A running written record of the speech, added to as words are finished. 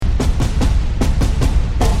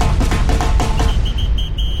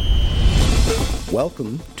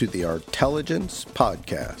Welcome to the Artelligence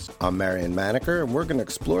Podcast. I'm Marion Maneker, and we're going to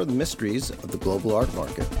explore the mysteries of the global art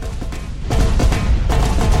market.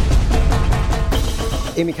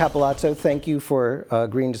 Amy Capolazzo, thank you for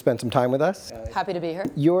agreeing to spend some time with us. Happy to be here.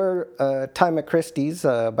 Your time at Christie's,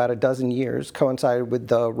 about a dozen years, coincided with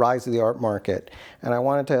the rise of the art market. And I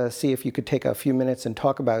wanted to see if you could take a few minutes and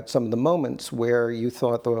talk about some of the moments where you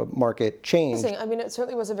thought the market changed. I mean, it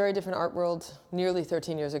certainly was a very different art world nearly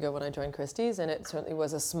 13 years ago when I joined Christie's, and it certainly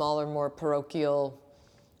was a smaller, more parochial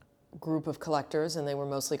group of collectors, and they were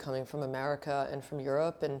mostly coming from America and from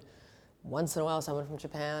Europe, and once in a while someone from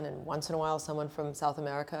Japan, and once in a while someone from South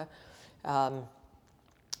America.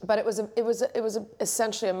 But it was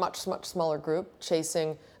essentially a much smaller group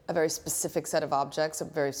chasing a very specific set of objects, a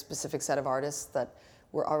very specific set of artists that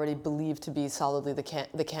were already believed to be solidly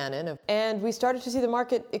the canon. And we started to see the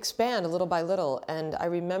market expand little by little. And I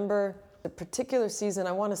remember a particular season,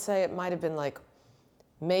 I want to say it might have been like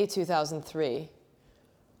May 2003,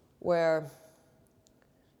 where,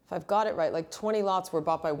 if I've got it right, like 20 lots were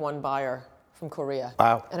bought by one buyer from Korea.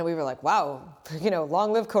 Wow. And we were like, wow,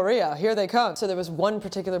 long live Korea, here they come. So there was one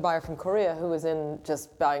particular buyer from Korea who was in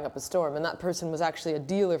just buying up a storm, and that person was actually a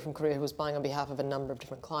dealer from Korea who was buying on behalf of a number of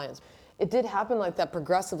different clients. It did happen like that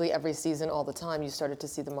progressively every season, all the time. You started to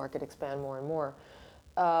see the market expand more and more.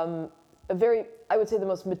 I would say the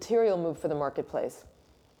most material move for the marketplace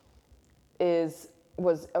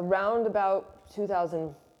was around about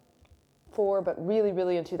 2004, but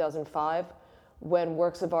really in 2005, when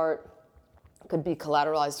works of art could be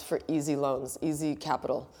collateralized for easy loans, easy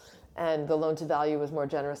capital. And the loan to value was more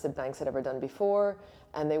generous than banks had ever done before.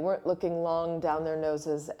 And they weren't looking long down their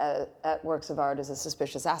noses at works of art as a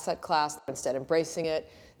suspicious asset class, instead embracing it,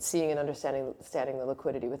 seeing and understanding the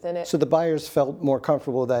liquidity within it. So the buyers felt more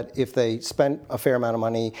comfortable that if they spent a fair amount of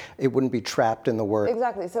money, it wouldn't be trapped in the work.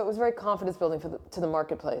 Exactly. So it was very confidence building to the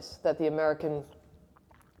marketplace that the American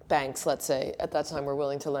banks, let's say, at that time were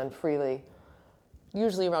willing to lend freely,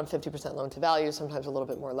 usually around 50% loan to value, sometimes a little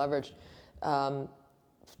bit more leverage,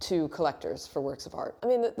 to collectors for works of art. I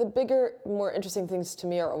mean, the bigger, more interesting things to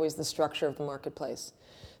me are always the structure of the marketplace.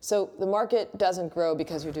 So the market doesn't grow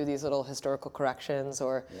because you do these little historical corrections,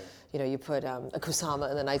 or you put a Kusama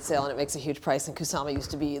in the night sale and it makes a huge price, and Kusama used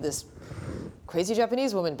to be this crazy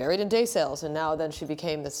Japanese woman buried in day sales, and now then she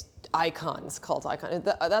became this icon, this cult icon.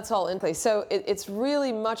 That's all in place. So it's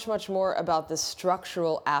really much more about the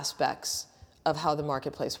structural aspects of how the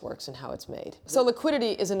marketplace works and how it's made. So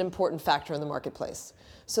liquidity is an important factor in the marketplace.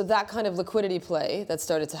 So that kind of liquidity play that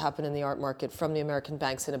started to happen in the art market from the American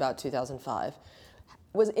banks in about 2005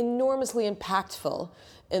 was enormously impactful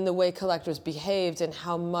in the way collectors behaved and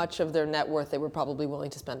how much of their net worth they were probably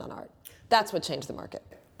willing to spend on art. That's what changed the market.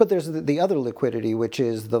 But there's the other liquidity, which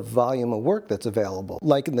is the volume of work that's available.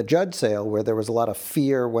 Like in the Judd sale, where there was a lot of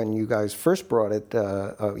fear when you guys first brought it,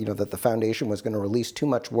 that the foundation was going to release too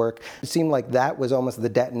much work. It seemed like that was almost the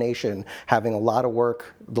detonation, having a lot of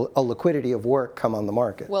work, a liquidity of work come on the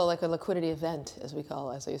market. Well, like a liquidity event, as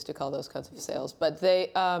I used to call those kinds of sales. But they,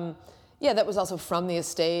 that was also from the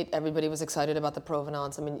estate. Everybody was excited about the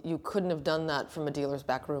provenance. I mean, you couldn't have done that from a dealer's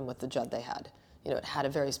back room with the Judd they had. It had a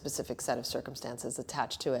very specific set of circumstances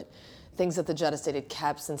attached to it. Things that the Judd estate had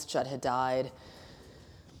kept since Judd had died.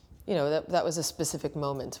 That was a specific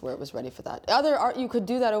moment where it was ready for that. Other art, you could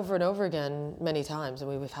do that over and over again many times. I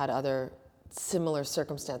mean, we've had other similar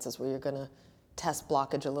circumstances where you're going to test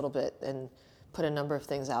blockage a little bit and put a number of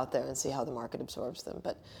things out there and see how the market absorbs them.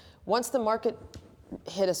 But once the market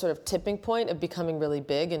hit a sort of tipping point of becoming really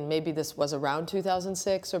big, and maybe this was around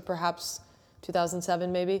 2006 or perhaps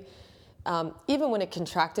 2007 maybe, even when it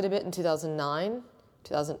contracted a bit in 2009,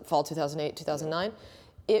 fall 2008, 2009,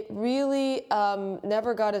 it really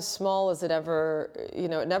never got as small as it ever,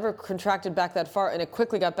 it never contracted back that far, and it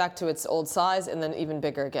quickly got back to its old size and then even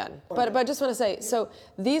bigger again. But I just want to say, so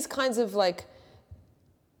these kinds of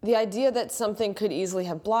the idea that something could easily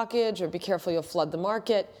have blockage or be careful you'll flood the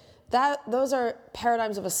market, those are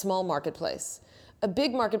paradigms of a small marketplace. A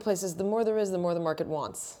big marketplace is the more there is, the more the market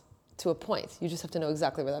wants. To a point. You just have to know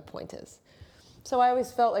exactly where that point is. So I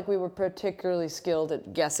always felt like we were particularly skilled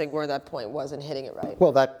at guessing where that point was and hitting it right.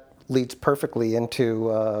 Well, that leads perfectly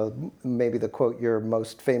into maybe the quote you're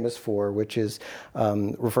most famous for, which is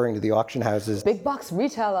referring to the auction houses. Big box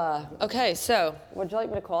retailer. Okay, so would you like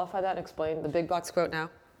me to qualify that and explain the big box quote now?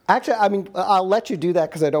 Actually, I mean, I'll let you do that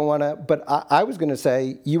because I don't want to, but I was going to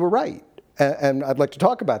say you were right. And I'd like to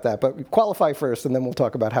talk about that, but qualify first and then we'll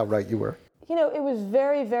talk about how right you were. It was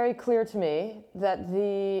very clear to me that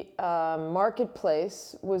the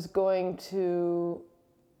marketplace was going to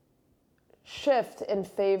shift in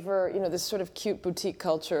favor, this sort of cute boutique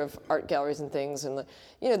culture of art galleries and things, and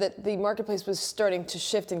that the marketplace was starting to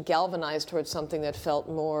shift and galvanize towards something that felt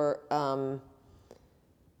more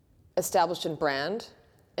established in brand,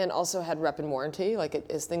 and also had rep and warranty. Like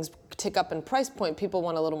as things tick up in price point, people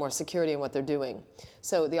want a little more security in what they're doing.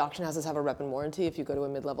 So the auction houses have a rep and warranty. If you go to a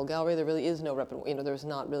mid-level gallery, there really is no rep and there's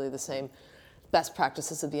not really the same best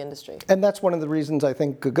practices of the industry. And that's one of the reasons I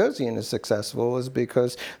think Gagosian is successful, is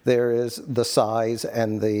because there is the size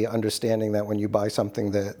and the understanding that when you buy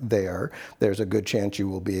something there's a good chance you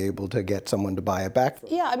will be able to get someone to buy it back.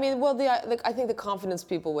 Yeah, I mean, well, I think the confidence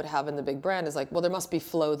people would have in the big brand is like, well, there must be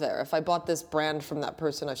flow there. If I bought this brand from that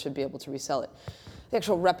person, I should be able to resell it. The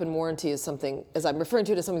actual rep and warranty is something, as I'm referring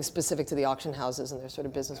to it, as something specific to the auction houses and their sort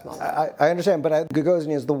of business model. I understand, but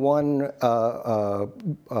Gagosian is the one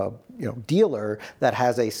dealer that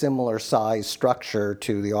has a similar size structure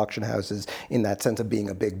to the auction houses in that sense of being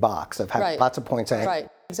a big box, of having lots of points. Right.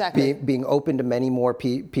 Exactly. Being open to many more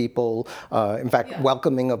people, in fact,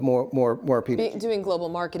 welcoming of more people. Doing global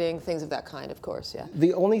marketing, things of that kind, of course, yeah.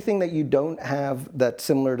 The only thing that you don't have that's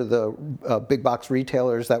similar to the big box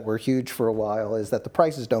retailers that were huge for a while is that the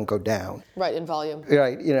prices don't go down. Right, in volume.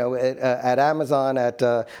 Right, at Amazon, at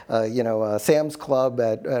Sam's Club,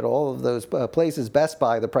 at all of those places, Best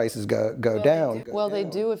Buy, the prices go down. Well, they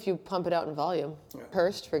do if you pump it out in volume.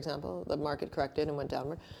 Hearst, for example, the market corrected and went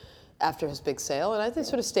downward after his big sale, and I think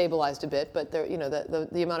sort of stabilized a bit, but there,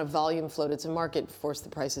 the amount of volume floated to market forced the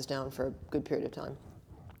prices down for a good period of time.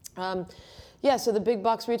 So the big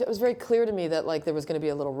box retail, it was very clear to me that there was going to be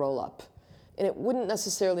a little roll up, and it wouldn't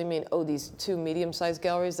necessarily mean, these two medium-sized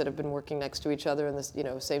galleries that have been working next to each other in this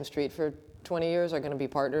same street for 20 years are going to be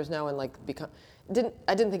partners now and become.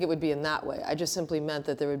 I didn't think it would be in that way. I just simply meant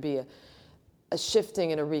that there would be a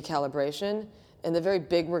shifting and a recalibration, and the very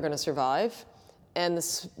big were going to survive. And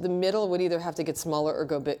the middle would either have to get smaller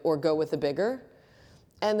or go with the bigger.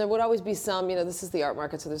 And there would always be some, this is the art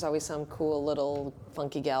market, so there's always some cool little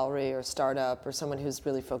funky gallery or startup or someone who's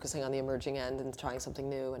really focusing on the emerging end and trying something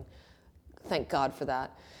new, and thank God for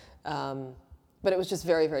that. But it was just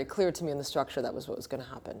very, very clear to me in the structure that was what was going to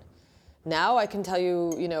happen. Now I can tell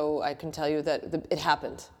you, that it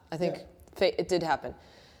happened. I think it did happen.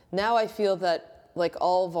 Now I feel that, like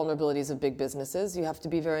all vulnerabilities of big businesses, you have to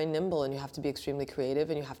be very nimble and you have to be extremely creative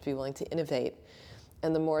and you have to be willing to innovate.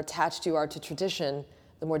 And the more attached you are to tradition,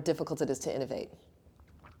 the more difficult it is to innovate.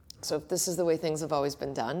 So if this is the way things have always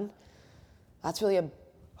been done, that's really a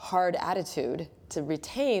hard attitude to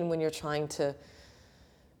retain when you're trying to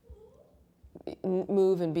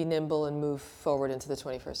move and be nimble and move forward into the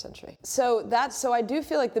 21st century. So I do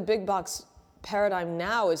feel like the big box paradigm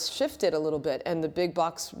now is shifted a little bit, and the big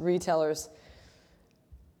box retailers,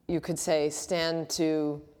 you could say, stand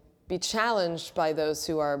to be challenged by those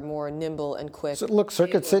who are more nimble and quick. So look,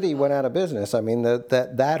 Circuit City went out of business. I mean,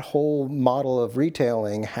 that whole model of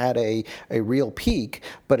retailing had a real peak,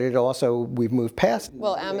 but we've moved past.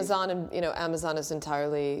 Well, Amazon Amazon is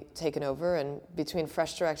entirely taken over, and between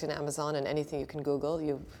FreshDirect and Amazon and anything you can Google,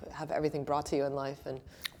 you have everything brought to you in life. And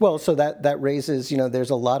well, so that raises, there's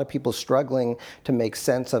a lot of people struggling to make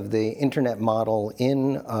sense of the internet model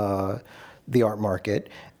in the art market.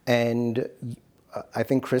 And I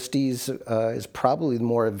think Christie's is probably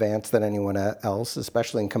more advanced than anyone else,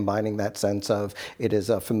 especially in combining that sense of it is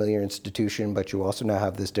a familiar institution, but you also now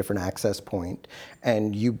have this different access point.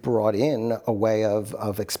 And you brought in a way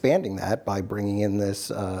of expanding that by bringing in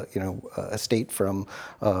this, estate from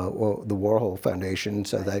the Warhol Foundation,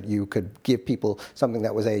 so that you could give people something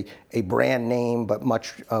that was a brand name, but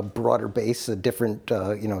much broader base, a different,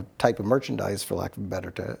 type of merchandise, for lack of a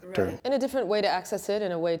better term. And a different way to access it,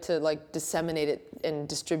 and a way to disseminate it and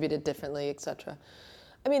distribute it differently, etc.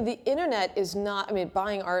 I mean, the internet is not,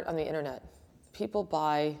 buying art on the internet, people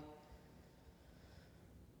buy,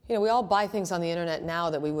 we all buy things on the internet now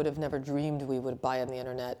that we would have never dreamed we would buy on the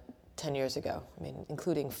internet 10 years ago.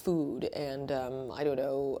 Including food and,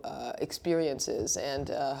 experiences and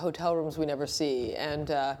hotel rooms we never see,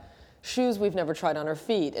 and shoes we've never tried on our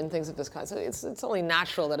feet, and things of this kind. So it's only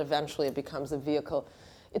natural that eventually it becomes a vehicle.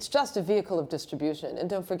 It's just a vehicle of distribution. And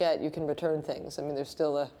don't forget, you can return things. There's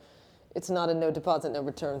still it's not a no deposit, no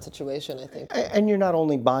return situation, I think. And you're not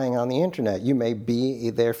only buying on the internet. You may be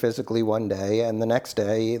there physically one day, and the next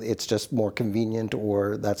day it's just more convenient,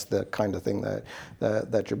 or that's the kind of thing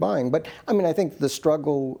that you're buying. But I think the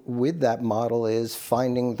struggle with that model is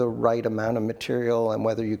finding the right amount of material and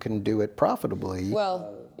whether you can do it profitably.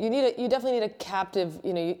 Well, you definitely need a captive.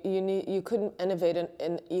 You couldn't innovate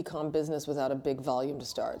an e-com business without a big volume to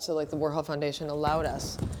start. So, the Warhol Foundation allowed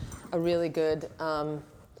us a really good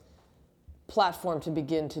platform to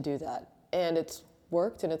begin to do that. and it's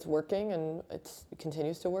worked and it's working and it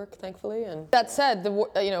continues to work, thankfully. And that said,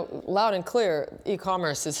 loud and clear,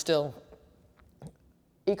 e-commerce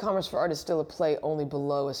for art is still a play only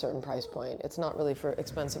below a certain price point. It's not really for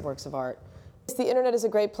expensive works of art. The internet is a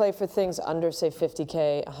great play for things under, say,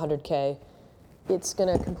 50K, 100K. It's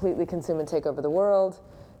going to completely consume and take over the world.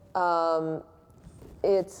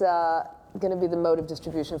 It's going to be the mode of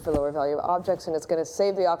distribution for lower value objects, and it's going to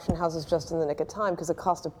save the auction houses just in the nick of time because the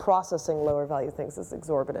cost of processing lower value things is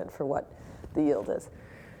exorbitant for what the yield is.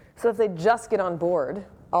 So if they just get on board,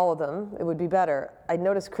 all of them, it would be better. I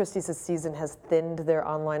noticed Christie's this season has thinned their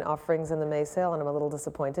online offerings in the May sale, and I'm a little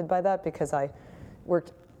disappointed by that because I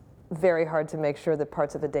worked very hard to make sure that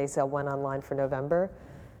parts of the day sale went online for November.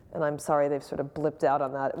 And I'm sorry they've sort of blipped out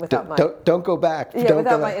on that without don't go back. Yeah,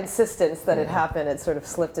 without my insistence that it happened, it sort of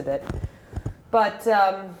slipped a bit. But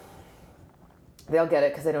they'll get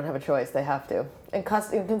it because they don't have a choice. They have to. And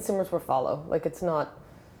consumers will follow. Like, it's not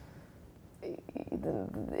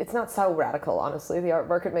so radical, honestly. The art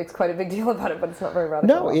market makes quite a big deal about it, but it's not very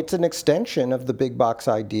radical. No, it's an extension of the big box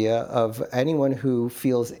idea of anyone who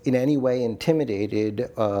feels in any way intimidated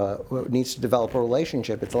needs to develop a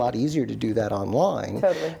relationship. It's a lot easier to do that online.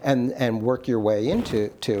 Totally. And work your way into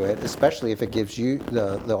it, especially if it gives you,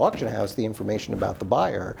 the auction house, the information about the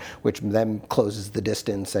buyer, which then closes the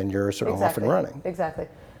distance and you're sort of off and running. Exactly.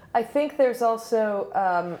 I think there's also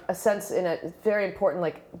a sense in it, very important,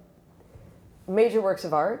 like, major works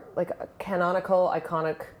of art, like canonical,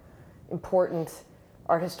 iconic, important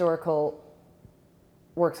art historical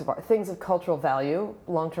works of art, things of cultural value,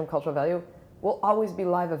 long-term cultural value, will always be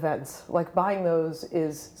live events. Like, buying those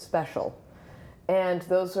is special. And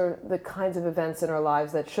those are the kinds of events in our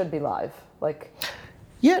lives that should be live. Like,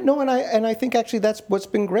 yeah, no, and I think actually that's what's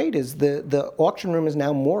been great is the auction room is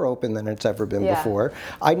now more open than it's ever been before.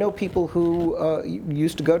 I know people who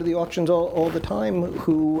used to go to the auctions all the time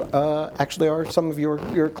who actually are some of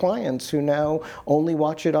your clients who now only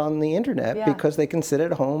watch it on the internet because they can sit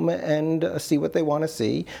at home and see what they want to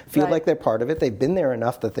see, feel like they're part of it. They've been there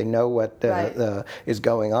enough that they know what is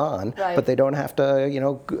going on, but they don't have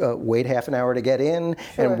to wait half an hour to get in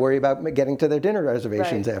and worry about getting to their dinner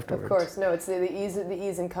reservations afterwards. Of course, no, it's the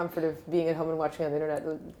ease and comfort of being at home and watching on the internet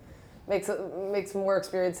makes more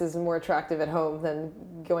experiences more attractive at home than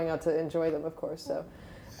going out to enjoy them, of course. So,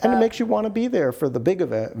 and it makes you want to be there for the big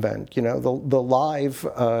event. You know, the live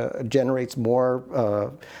generates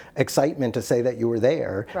more excitement to say that you were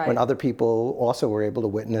there when other people also were able to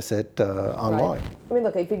witness it online. I mean,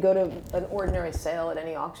 look, if you go to an ordinary sale at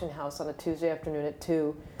any auction house on a Tuesday afternoon at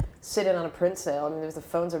 2, sit in on a print sale. I mean, the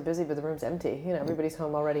phones are busy, but the room's empty. You know, everybody's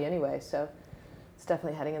home already anyway, so. It's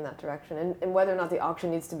definitely heading in that direction. And whether or not the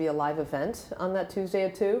auction needs to be a live event on that Tuesday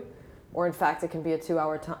at 2, or in fact it can be a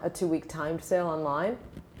 2-week timed sale online,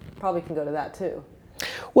 probably can go to that too.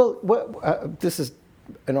 Well, this is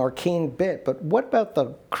an arcane bit, but what about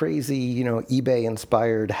the crazy,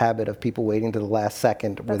 eBay-inspired habit of people waiting to the last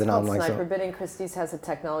second with an online sale? That's called sniper bidding. Christie's has a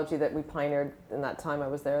technology that we pioneered in that time I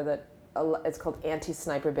was there that it's called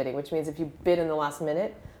anti-sniper bidding, which means if you bid in the last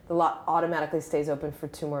minute, the lot automatically stays open for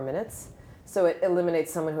 2 more minutes. So it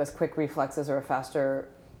eliminates someone who has quick reflexes or a faster,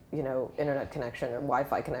 internet connection or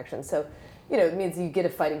Wi-Fi connection. So, it means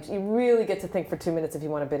you really get to think for 2 minutes if you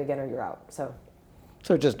want to bid again or you're out. So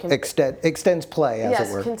it just extends play, as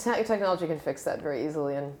it were. Yes, technology can fix that very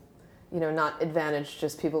easily and, not advantage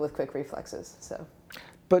just people with quick reflexes. So.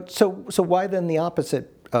 But so why then the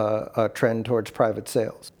opposite trend towards private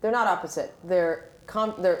sales? They're not opposite.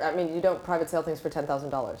 You don't private sale things for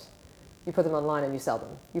 $10,000. You put them online and you sell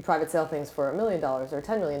them. You private sale things for $1 million or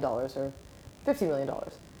 $10 million or $50 million.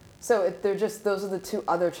 So those are the 2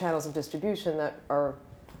 other channels of distribution that are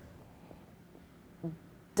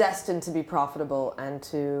destined to be profitable and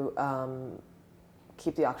to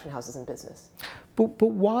keep the auction houses in business. But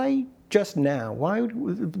why just now? Why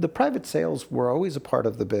the private sales were always a part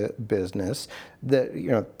of the business?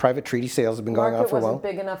 Private treaty sales have been going on for a while. Market wasn't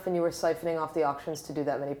big enough, and you were siphoning off the auctions to do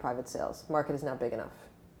that many private sales. Market is now big enough.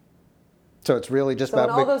 So it's really just about.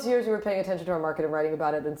 So in all those years, you were paying attention to our market and writing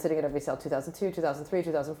about it and sitting at every sale, 2002, 2003,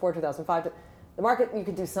 2004, 2005. The market, you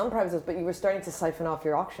could do some private sales, but you were starting to siphon off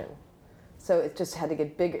your auction. So it just had to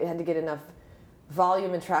get big. It had to get enough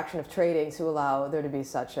volume and traction of trading to allow there to be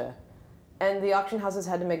such a. And the auction houses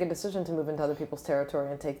had to make a decision to move into other people's territory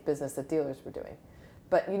and take business that dealers were doing.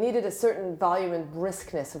 But you needed a certain volume and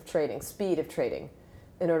briskness of trading, speed of trading,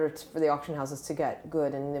 in order for the auction houses to get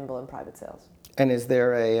good and nimble in private sales. And is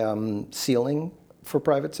there a ceiling for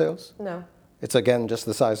private sales? No. It's, again, just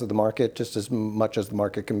the size of the market, just as much as the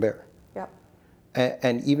market can bear. Yep.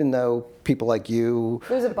 And even though people like you,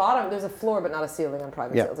 There's a bottom, there's a floor, but not a ceiling on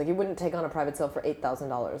private Yeah. sales. Like you wouldn't take on a private sale for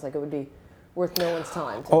 $8,000. Like it would be worth no one's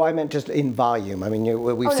time. oh, I meant just in volume. I mean, we've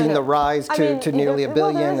Oh, no, seen no. the rise I to, mean, to nearly there- $1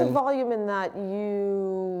 billion. Well, there is a and volume in that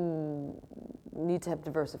you need to have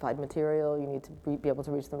diversified material. You need to be able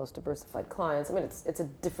to reach the most diversified clients. I mean, it's a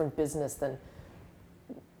different business than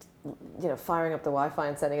firing up the Wi-Fi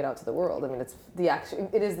and sending it out to the world. I mean,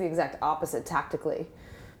 it is the exact opposite tactically,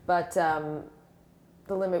 but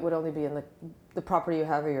the limit would only be in the property you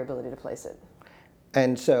have or your ability to place it.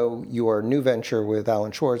 And so your new venture with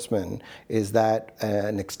Alan Schwartzman, is that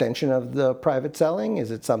an extension of the private selling?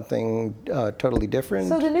 Is it something totally different?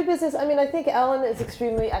 So the new business, I mean, I think Alan is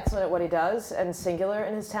extremely excellent at what he does and singular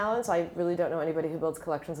in his talents. I really don't know anybody who builds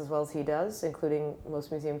collections as well as he does, including most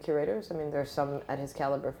museum curators. I mean, there's some at his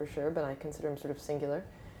caliber for sure, but I consider him sort of singular.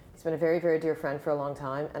 He's been a very, very dear friend for a long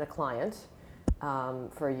time and a client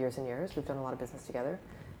for years and years. We've done a lot of business together.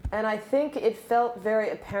 And I think it felt very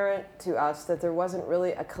apparent to us that there wasn't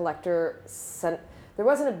really there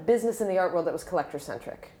wasn't a business in the art world that was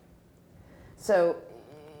collector-centric. So,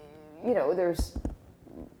 you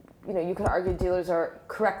could argue dealers are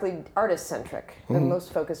correctly artist-centric. They're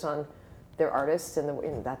most focused on their artists,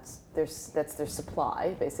 and that's their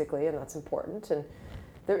supply, basically, and that's important. And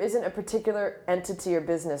there isn't a particular entity or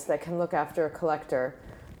business that can look after a collector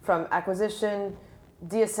from acquisition,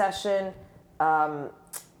 deaccession,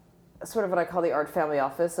 sort of what I call the art family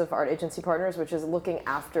office of art agency partners, which is looking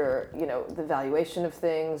after, the valuation of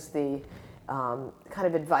things, the kind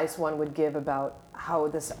of advice one would give about how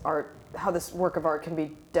this work of art can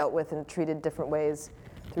be dealt with and treated different ways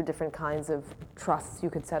through different kinds of trusts you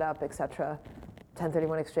could set up, etc.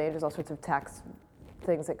 1031 exchange, there's all sorts of tax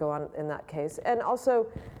things that go on in that case. And also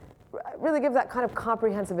really give that kind of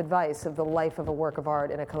comprehensive advice of the life of a work of art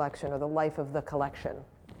in a collection or the life of the collection,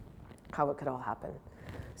 how it could all happen.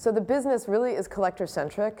 So the business really is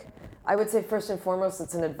collector-centric. I would say first and foremost,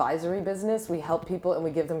 it's an advisory business. We help people and we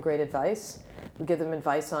give them great advice. We give them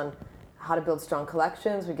advice on how to build strong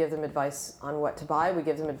collections. We give them advice on what to buy. We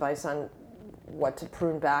give them advice on what to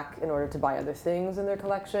prune back in order to buy other things in their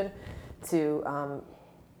collection, to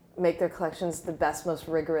make their collections the best, most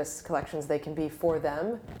rigorous collections they can be for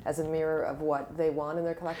them as a mirror of what they want in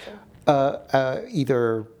their collection.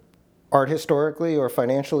 Either art historically or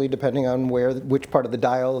financially, depending on which part of the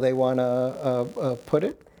dial they want to put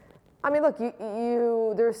it? I mean, look,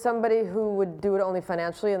 there's somebody who would do it only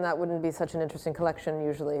financially, and that wouldn't be such an interesting collection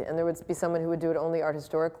usually. And there would be someone who would do it only art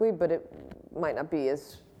historically, but it might not be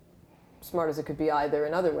as smart as it could be either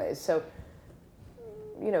in other ways. So,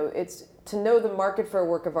 it's to know the market for a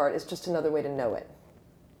work of art is just another way to know it.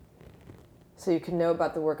 So you can know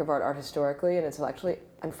about the work of art historically and intellectually.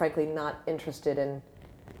 I'm frankly not interested in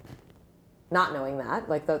not knowing that.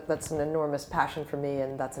 Like that's an enormous passion for me,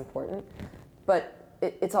 and that's important. But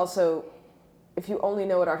it's also, if you only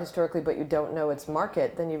know it art historically but you don't know its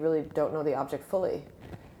market, then you really don't know the object fully.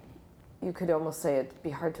 You could almost say it'd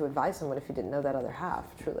be hard to advise someone if you didn't know that other half,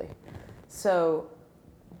 truly. So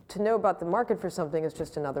to know about the market for something is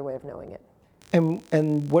just another way of knowing it.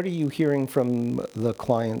 And what are you hearing from the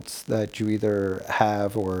clients that you either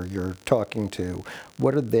have or you're talking to?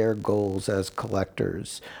 What are their goals as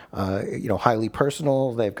collectors? Highly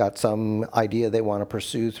personal. They've got some idea they want to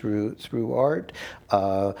pursue through art.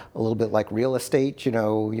 A little bit like real estate.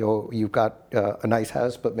 You've got a nice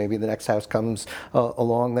house, but maybe the next house comes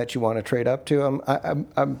along that you want to trade up to.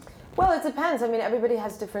 Well, it depends. I mean, everybody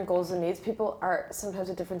has different goals and needs. People are sometimes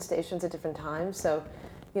at different stations at different times. So,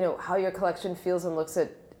 how your collection feels and looks at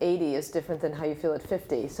 80 is different than how you feel at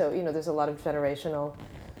 50. So, there's a lot of generational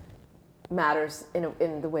matters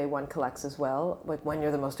in the way one collects as well. Like when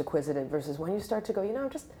you're the most acquisitive versus when you start to go,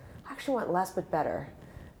 I actually want less but better.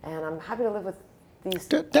 And I'm happy to live with these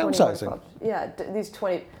downsizing. These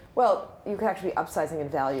 20. Well, you could actually be upsizing in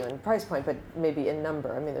value and price point, but maybe in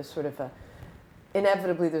number. I mean, there's sort of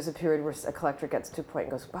inevitably there's a period where a collector gets to a point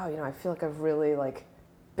and goes, wow, I feel like I've really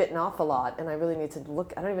bitten off a lot and I really need to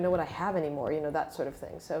look, I don't even know what I have anymore, that sort of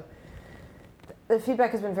thing. So the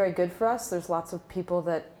feedback has been very good for us. There's lots of people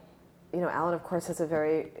that, Alan of course has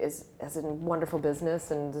a wonderful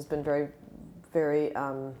business and has been very, very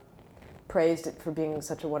praised for being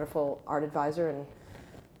such a wonderful art advisor, and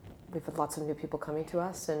we've had lots of new people coming to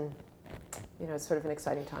us, and it's sort of an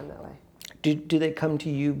exciting time that way. Do they come to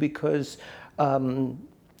you because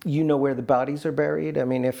you know where the bodies are buried? I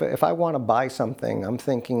mean, if I want to buy something, I'm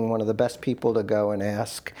thinking one of the best people to go and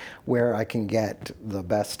ask where I can get the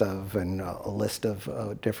best of and a list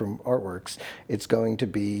of different artworks. It's going to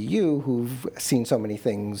be you, who've seen so many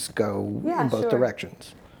things go in both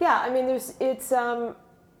directions. Yeah, I mean,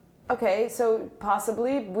 Okay, so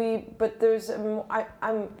possibly but there's,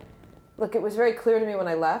 look, it was very clear to me when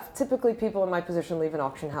I left. Typically, people in my position leave an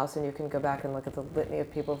auction house, and you can go back and look at the litany of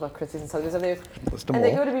people who've left Christie's and Sotheby's over the years. And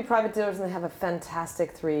they go to be private dealers, and they have a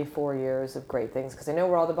fantastic 3-4 years of great things because they know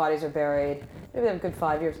where all the bodies are buried. Maybe they have a good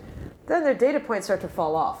 5 years. Then their data points start to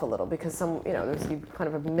fall off a little because you kind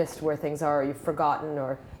of have missed where things are, or you've forgotten,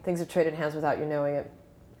 or things have traded hands without you knowing it.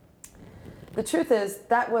 The truth is,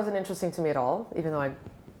 that wasn't interesting to me at all, even though I'm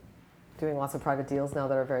doing lots of private deals now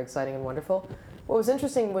that are very exciting and wonderful. What was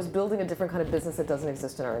interesting was building a different kind of business that doesn't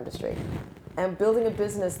exist in our industry. And building a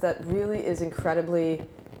business that really is incredibly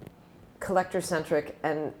collector-centric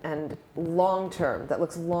and long-term, that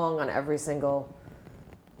looks long on every single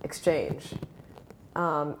exchange.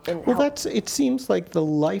 It seems like the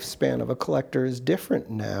lifespan of a collector is different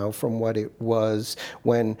now from what it was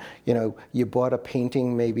when, you bought a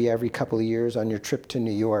painting maybe every couple of years on your trip to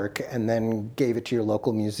New York and then gave it to your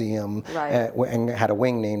local museum, right, and had a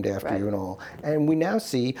wing named after you and all. And we now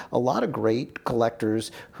see a lot of great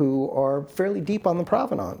collectors who are fairly deep on the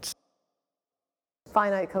provenance.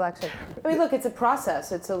 Finite collection. I mean, look, it's a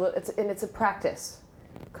process. It's a practice.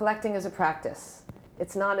 Collecting is a practice.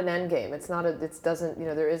 It's not an end game. There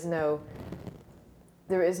is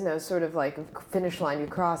no sort of like finish line you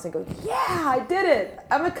cross and go, yeah, I did it.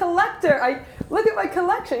 I'm a collector. I look at my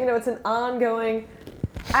collection. It's an ongoing,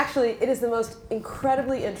 actually, it is the most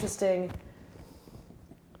incredibly interesting,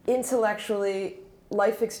 intellectually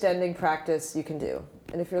life-extending practice you can do.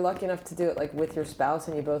 And if you're lucky enough to do it like with your spouse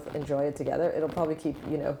and you both enjoy it together, it'll probably keep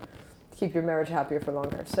your marriage happier for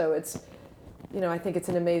longer. So it's, I think it's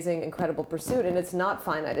an amazing, incredible pursuit, and it's not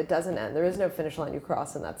finite. It doesn't end. There is no finish line you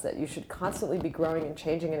cross, and that's it. You should constantly be growing and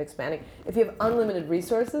changing and expanding. If you have unlimited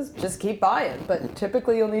resources, just keep buying. But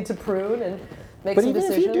typically, you'll need to prune and make some decisions. But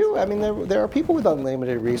even if you do, I mean, there are people with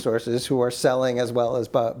unlimited resources who are selling as well as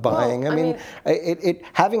buying. Well,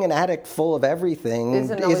 having an attic full of everything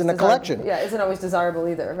isn't a collection. Yeah, isn't always desirable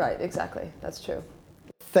either. Right, exactly. That's true.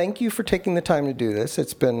 Thank you for taking the time to do this.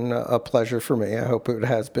 It's been a pleasure for me. I hope it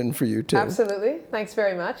has been for you too. Absolutely. Thanks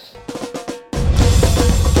very much.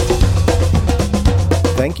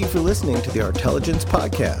 Thank you for listening to the Artelligence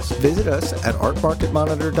Podcast. Visit us at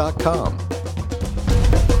artmarketmonitor.com.